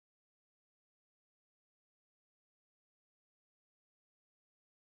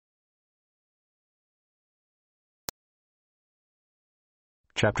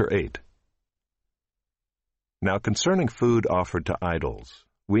Chapter 8. Now concerning food offered to idols,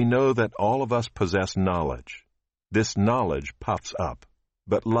 we know that all of us possess knowledge. This knowledge puffs up,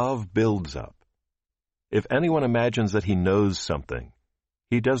 but love builds up. If anyone imagines that he knows something,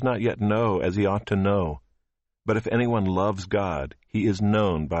 he does not yet know as he ought to know. But if anyone loves God, he is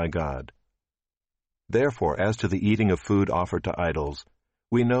known by God. Therefore, as to the eating of food offered to idols,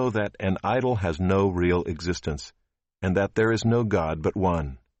 we know that an idol has no real existence, and that there is no God but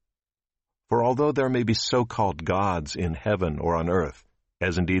one. For although there may be so-called gods in heaven or on earth,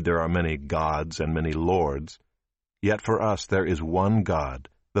 as indeed there are many gods and many lords, yet for us there is one God,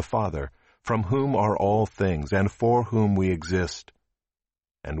 the Father, from whom are all things, and for whom we exist,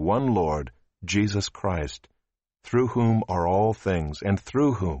 and one Lord, Jesus Christ, through whom are all things, and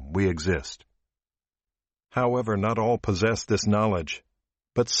through whom we exist. However, not all possess this knowledge,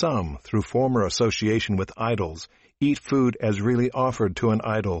 but some, through former association with idols, eat food as really offered to an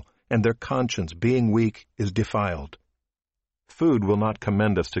idol, and their conscience, being weak, is defiled. Food will not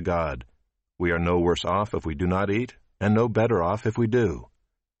commend us to God. We are no worse off if we do not eat, and no better off if we do.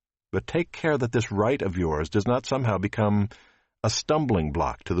 But take care that this right of yours does not somehow become a stumbling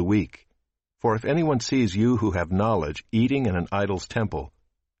block to the weak. For if anyone sees you who have knowledge eating in an idol's temple,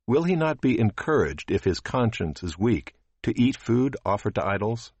 will he not be encouraged, if his conscience is weak, to eat food offered to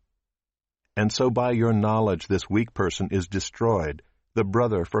idols? And so by your knowledge this weak person is destroyed, the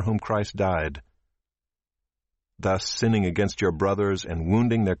brother for whom Christ died. Thus, sinning against your brothers and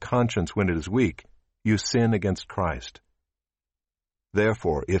wounding their conscience when it is weak, you sin against Christ.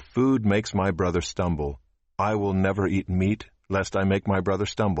 Therefore, if food makes my brother stumble, I will never eat meat, lest I make my brother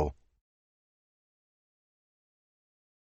stumble.